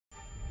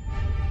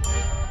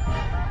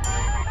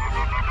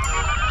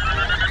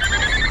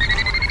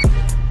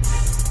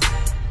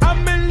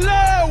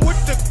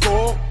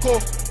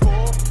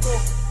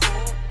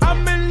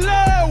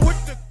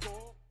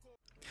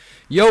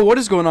Yo, what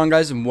is going on,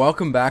 guys, and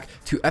welcome back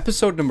to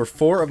episode number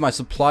 4 of my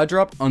supply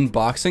drop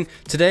unboxing.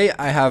 Today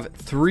I have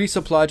 3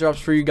 supply drops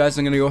for you guys.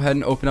 I'm going to go ahead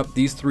and open up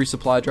these 3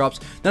 supply drops.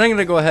 Then I'm going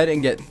to go ahead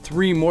and get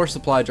 3 more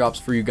supply drops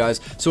for you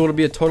guys. So it'll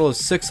be a total of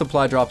 6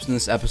 supply drops in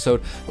this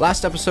episode.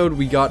 Last episode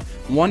we got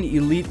 1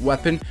 elite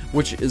weapon,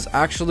 which is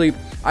actually,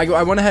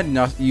 I went ahead and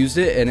not used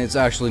it, and it's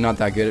actually not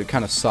that good. It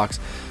kind of sucks,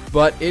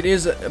 but it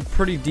is a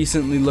pretty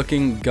decently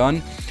looking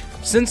gun.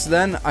 Since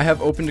then, I have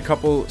opened a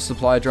couple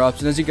supply drops,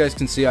 and as you guys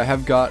can see, I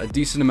have got a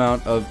decent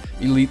amount of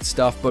elite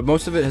stuff, but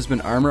most of it has been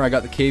armor. I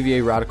got the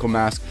KVA Radical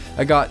Mask.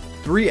 I got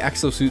 3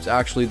 exosuits,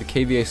 actually, the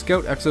KVA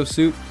Scout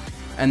exosuit,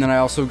 and then I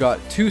also got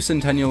 2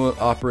 Centennial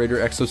Operator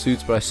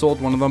exosuits, but I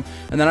sold one of them,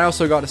 and then I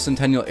also got a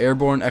Centennial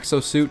Airborne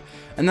exosuit,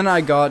 and then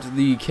I got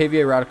the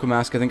KVA Radical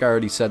Mask. I think I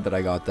already said that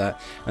I got that,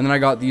 and then I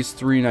got these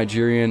 3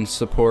 Nigerian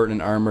support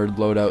and armored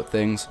loadout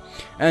things,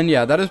 and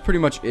yeah, that is pretty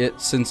much it.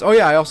 Since, oh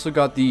yeah, I also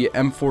got the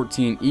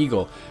M14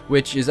 Eagle,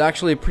 which is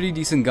actually a pretty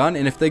decent gun,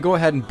 and if they go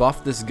ahead and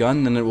buff this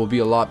gun, then it will be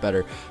a lot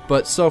better,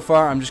 but so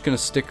far, I'm just going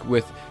to stick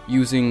with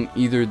using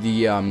either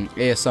the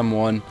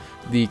ASM1,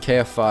 the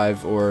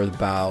KF5, or the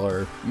BAL,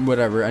 or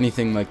whatever,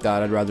 anything like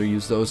that. I'd rather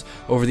use those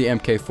over the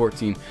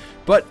MK14.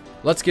 But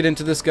let's get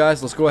into this,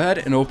 guys. Let's go ahead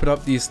and open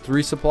up these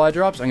 3 supply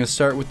drops. I'm going to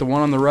start with the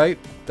one on the right,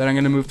 then I'm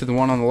going to move to the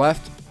one on the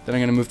left, then I'm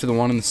going to move to the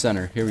one in the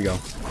center. Here we go.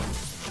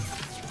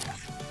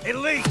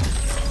 Elite.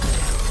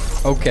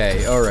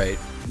 Okay, alright.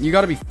 You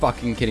gotta be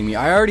fucking kidding me.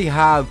 I already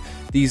have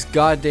these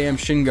goddamn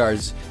shin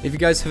guards. If you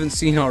guys haven't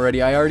seen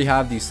already, I already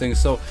have these things.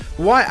 So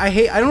why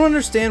I don't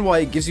understand why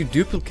it gives you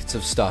duplicates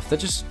of stuff.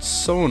 That's just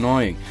so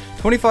annoying.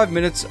 25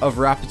 minutes of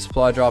rapid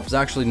supply drop is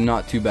actually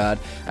not too bad.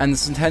 And the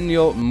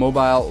Centennial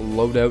mobile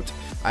loadout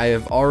I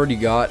have already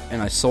got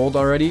and I sold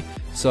already.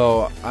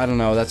 So I don't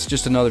know, that's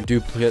just another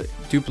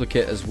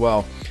duplicate as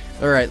well.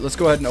 Alright, let's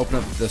go ahead and open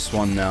up this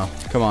one now.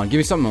 Come on, give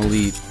me something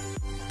elite.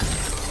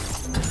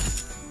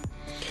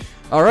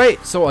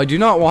 Alright, so I do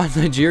not want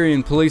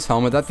Nigerian police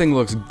helmet. That thing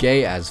looks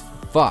gay as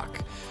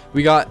fuck.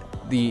 We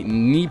got the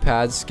knee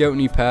pads, scout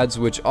knee pads,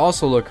 which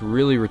also look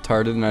really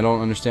retarded, and I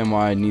don't understand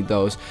why I need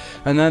those.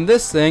 And then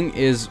this thing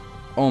is,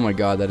 oh my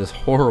god, that is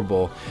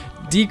horrible.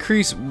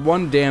 Decrease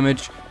 1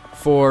 damage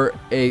for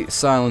a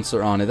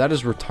silencer on it. That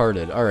is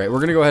retarded. Alright, we're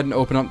gonna go ahead and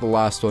open up the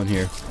last one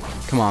here.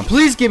 Come on,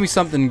 please give me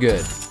something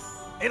good.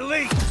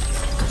 Elite.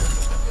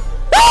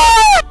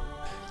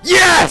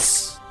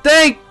 Yes!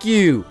 Thank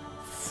you!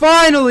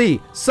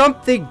 Finally,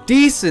 something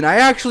decent. I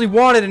actually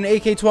wanted an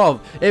AK-12.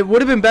 It would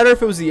have been better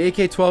if it was the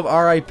AK-12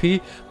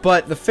 RIP,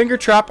 but the finger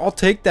trap, I'll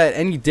take that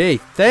any day.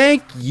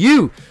 Thank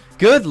you.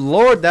 Good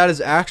lord, that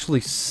is actually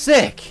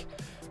sick.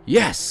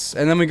 Yes.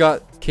 And then we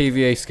got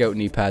KVA Scout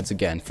knee pads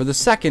again for the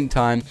second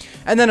time,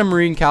 and then a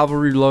Marine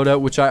Cavalry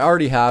loadout, which I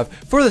already have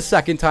for the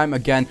second time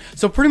again.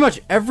 So pretty much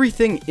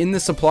everything in the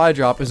supply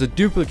drop is a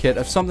duplicate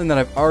of something that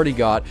I've already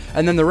got,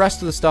 and then the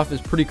rest of the stuff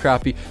is pretty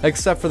crappy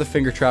except for the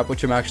finger trap,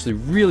 which I'm actually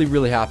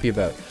really happy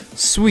about.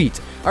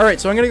 Sweet. Alright,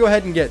 so I'm gonna go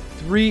ahead and get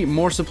 3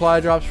 more supply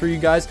drops for you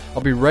guys.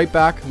 I'll be right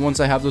back once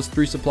I have those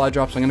 3 supply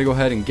drops. I'm gonna go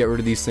ahead and get rid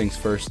of these things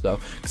first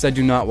though, because I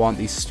do not want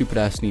these stupid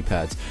ass knee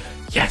pads.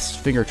 Yes,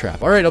 finger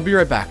trap. Alright, I'll be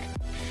right back.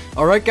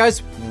 Alright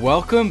guys,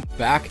 welcome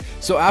back.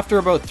 So after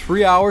about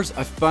 3 hours,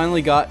 I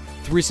finally got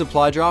 3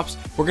 supply drops.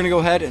 We're going to go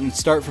ahead and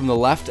start from the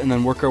left and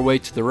then work our way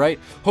to the right.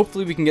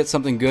 Hopefully we can get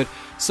something good.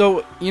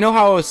 So, you know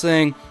how I was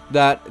saying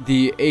that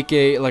the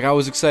AK, like I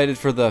was excited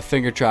for the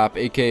finger trap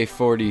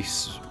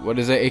AK-40, what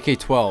is it,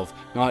 AK-12,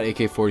 not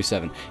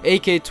AK-47,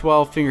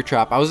 AK-12 finger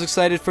trap. I was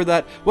excited for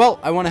that. Well,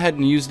 I went ahead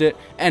and used it,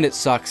 and it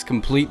sucks,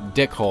 complete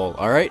dickhole,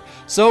 alright?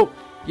 So,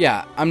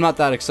 yeah, I'm not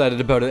that excited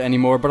about it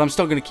anymore, but I'm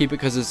still going to keep it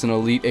because it's an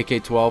elite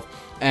AK-12,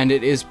 and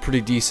it is pretty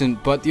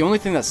decent, but the only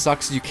thing that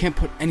sucks is you can't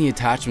put any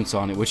attachments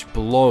on it, which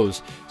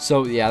blows.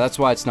 So, yeah, that's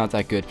why it's not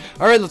that good.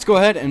 Alright, let's go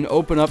ahead and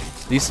open up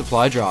these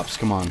supply drops.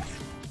 Come on.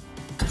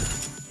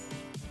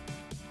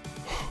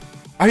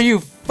 Are you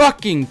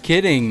fucking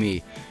kidding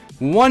me?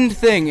 One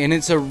thing, and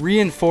it's a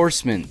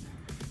reinforcement.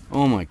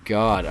 Oh my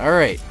god.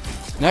 Alright,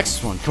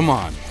 next one. Come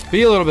on.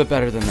 Be a little bit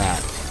better than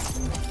that.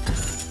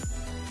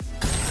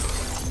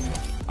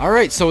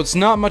 Alright, so it's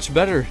not much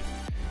better.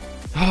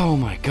 Oh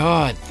my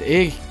god,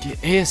 the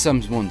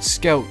ASM1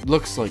 Scout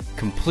looks like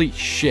complete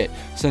shit.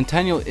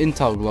 Centennial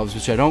Intel gloves,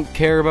 which I don't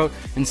care about,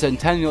 and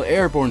Centennial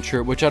Airborne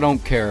shirt, which I don't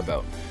care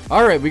about.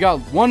 Alright, we got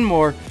one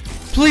more.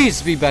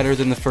 Please be better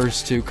than the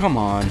first 2, come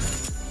on.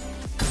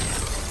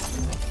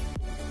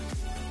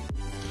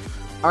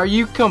 Are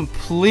you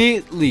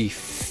completely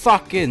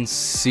fucking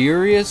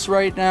serious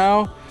right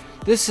now?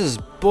 This is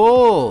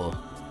bull.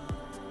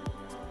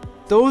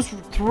 Those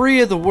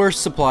 3 of the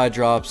worst supply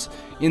drops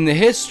in the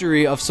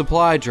history of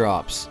supply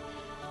drops.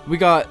 We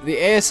got the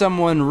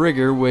ASM1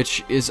 Rigger,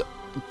 which is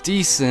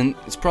decent.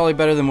 It's probably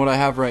better than what I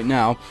have right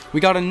now. We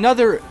got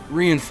another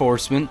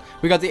reinforcement.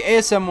 We got the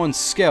ASM1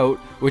 Scout,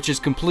 which is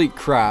complete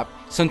crap.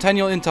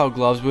 Centennial Intel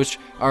gloves, which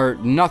are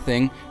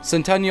nothing.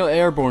 Centennial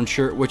Airborne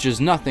shirt, which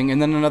is nothing.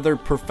 And then another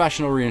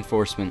professional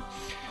reinforcement.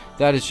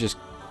 That is just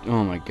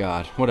Oh my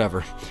god,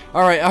 whatever.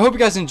 Alright, I hope you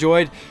guys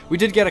enjoyed. We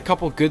did get a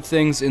couple good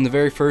things in the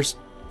very first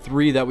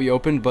 3 that we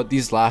opened, but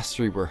these last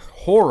 3 were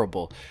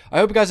horrible. I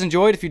hope you guys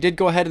enjoyed. If you did,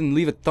 go ahead and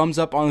leave a thumbs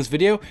up on this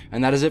video.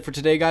 And that is it for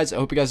today, guys. I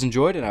hope you guys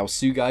enjoyed, and I will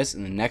see you guys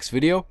in the next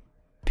video.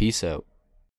 Peace out.